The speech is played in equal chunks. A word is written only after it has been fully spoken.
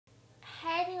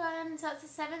So it's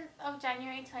the 7th of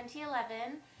January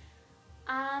 2011.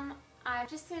 I've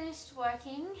just finished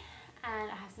working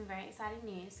and I have some very exciting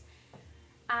news.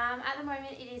 At the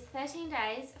moment it is 13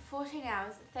 days, 14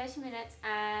 hours, 30 minutes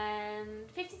and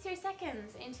 53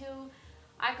 seconds until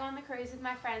I go on the cruise with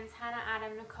my friends Hannah,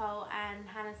 Adam, Nicole and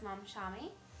Hannah's mum Shami.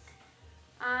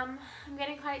 I'm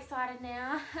getting quite excited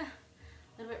now.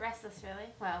 A little bit restless really.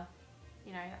 Well,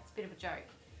 you know, that's a bit of a joke.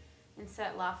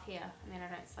 Insert laugh here. I mean,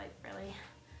 I don't sleep really.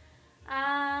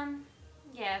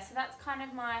 Yeah, so that's kind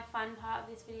of my fun part of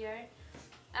this video.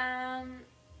 I'm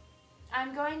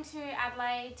going to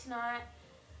Adelaide tonight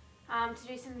to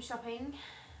do some shopping,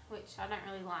 which I don't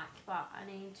really like, but I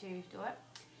need to do it.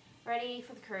 Ready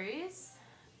for the cruise.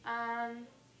 And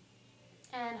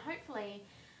hopefully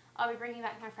I'll be bringing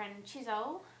back my friend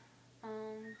Chisel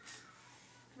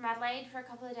from Adelaide for a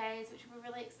couple of days, which will be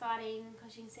really exciting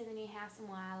because she can see the new house in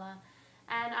Whyalla.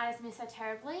 And I just miss her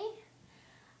terribly.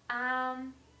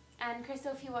 And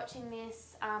Crystal, if you're watching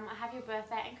this, I have your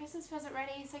birthday and Christmas present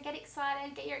ready, so get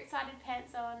excited, get your excited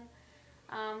pants on.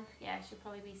 Yeah, she'll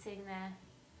probably be sitting there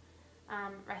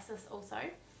restless also.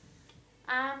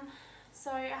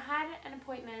 So I had an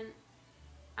appointment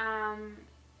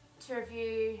to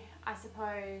review, I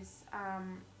suppose,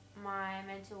 my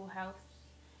mental health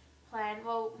plan.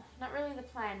 Well, not really the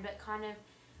plan, but kind of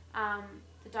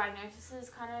the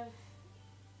diagnosis kind of,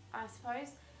 I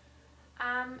suppose.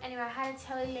 Anyway, I had a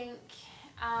telelink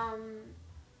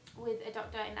with a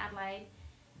doctor in Adelaide,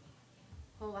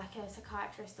 or like a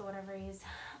psychiatrist or whatever he is.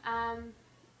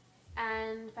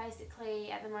 And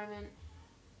basically at the moment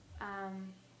I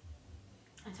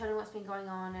told him what's been going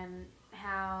on and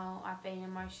how I've been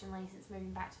emotionally since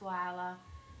moving back to Whyalla.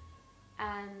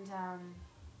 And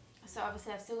so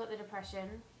obviously I've still got the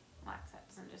depression, like that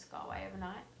doesn't just go away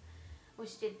overnight.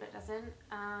 Wish it did, but it doesn't.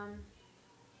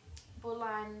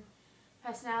 Borderline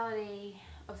personality,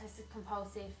 obsessive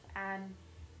compulsive and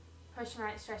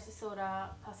post-traumatic stress disorder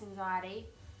plus anxiety.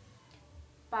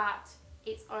 But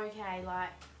it's okay,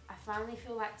 like I finally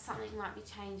feel like something might be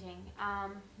changing.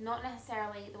 Not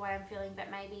necessarily the way I'm feeling, but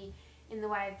maybe in the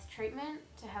way of the treatment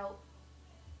to help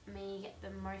me get the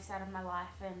most out of my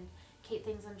life and keep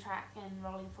things on track and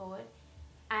rolling forward.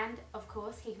 And of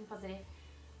course keeping positive.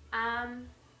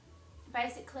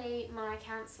 Basically my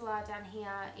counsellor down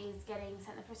here is getting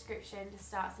sent the prescription to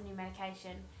start some new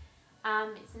medication.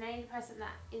 It's an antidepressant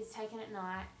that is taken at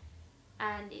night,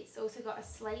 and it's also got a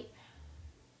sleep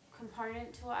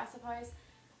component to it, I suppose,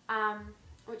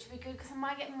 which would be good because I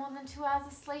might get more than 2 hours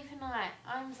of sleep a night.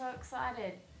 I'm so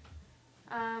excited.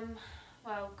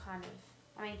 Well, kind of.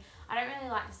 I mean, I don't really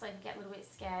like to sleep and get a little bit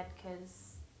scared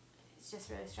because it's just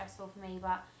really stressful for me,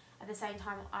 but at the same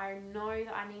time I know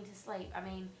that I need to sleep. I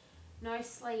mean, no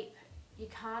sleep, you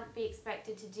can't be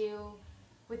expected to deal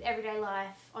with everyday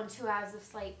life on 2 hours of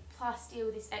sleep, plus deal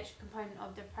with this extra component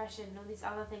of depression and all these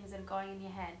other things that are going in your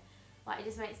head. Like, it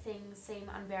just makes things seem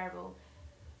unbearable.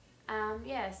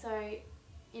 Yeah, so,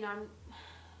 you know,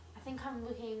 I think I'm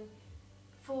looking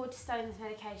forward to starting this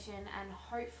medication and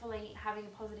hopefully having a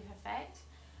positive effect.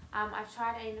 I've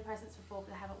tried antidepressants before, but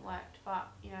they haven't worked,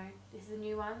 but, you know, this is a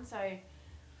new one, so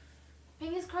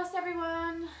fingers crossed,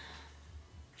 everyone.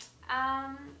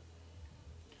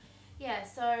 Yeah,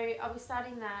 so I'll be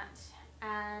starting that,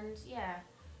 and yeah,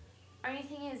 only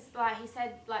thing is, like he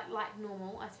said, like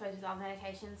normal, I suppose, with other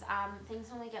medications, things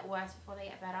normally get worse before they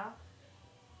get better.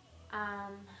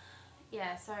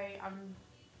 Yeah, so I'm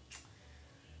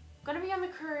gonna be on the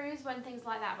cruise when things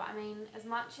like that, but I mean, as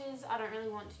much as I don't really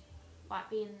want to, like,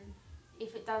 be in,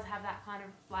 if it does have that kind of,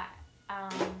 like,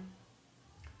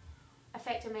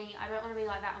 effect on me, I don't want to be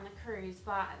like that on the cruise,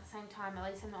 but at the same time, at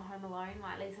least I'm not home alone.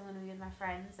 Like, at least I'm going to be with my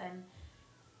friends, and,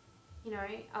 you know,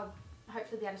 I'll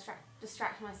hopefully be able to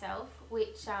distract myself,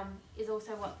 which is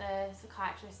also what the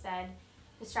psychiatrist said,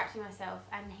 distracting myself,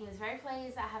 and he was very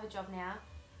pleased that I have a job now,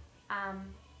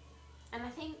 and I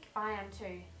think I am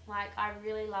too. Like, I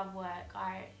really love work.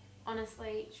 I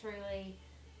honestly, truly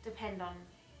depend on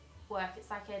work. It's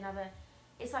like another,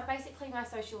 it's like basically my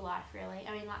social life, really.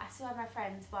 I mean, like, I still have my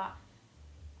friends, but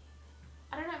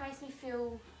I don't know, it makes me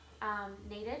feel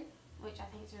needed, which I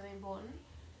think is really important.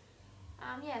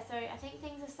 Yeah, so I think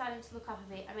things are starting to look up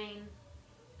a bit. I mean,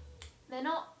 they're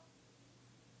not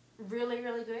really,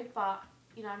 really good, but,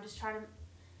 you know, I'm just trying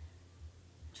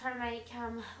to make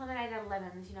lemonade out of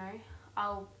lemons, you know.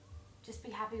 I'll just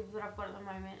be happy with what I've got at the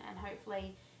moment, and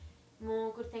hopefully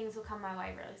more good things will come my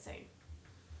way really soon.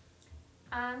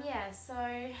 Yeah,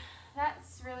 so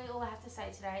that's really all I have to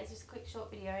say today. It's just a quick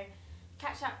short video.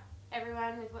 Catch up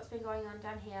everyone with what's been going on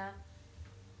down here.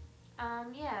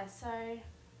 Yeah, so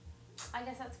I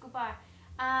guess that's goodbye.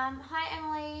 Hi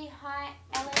Emily, hi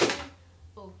Ellie.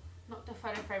 Oh, knocked the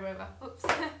photo frame over. Oops.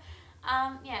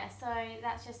 Yeah, so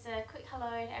that's just a quick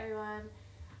hello to everyone.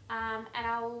 And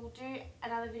I'll do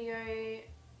another video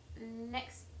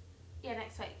next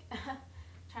week.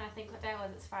 Trying to think what day it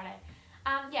was, it's Friday.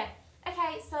 Yeah.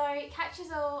 Okay, so catch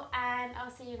us all and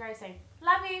I'll see you very soon.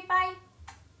 Love you, bye.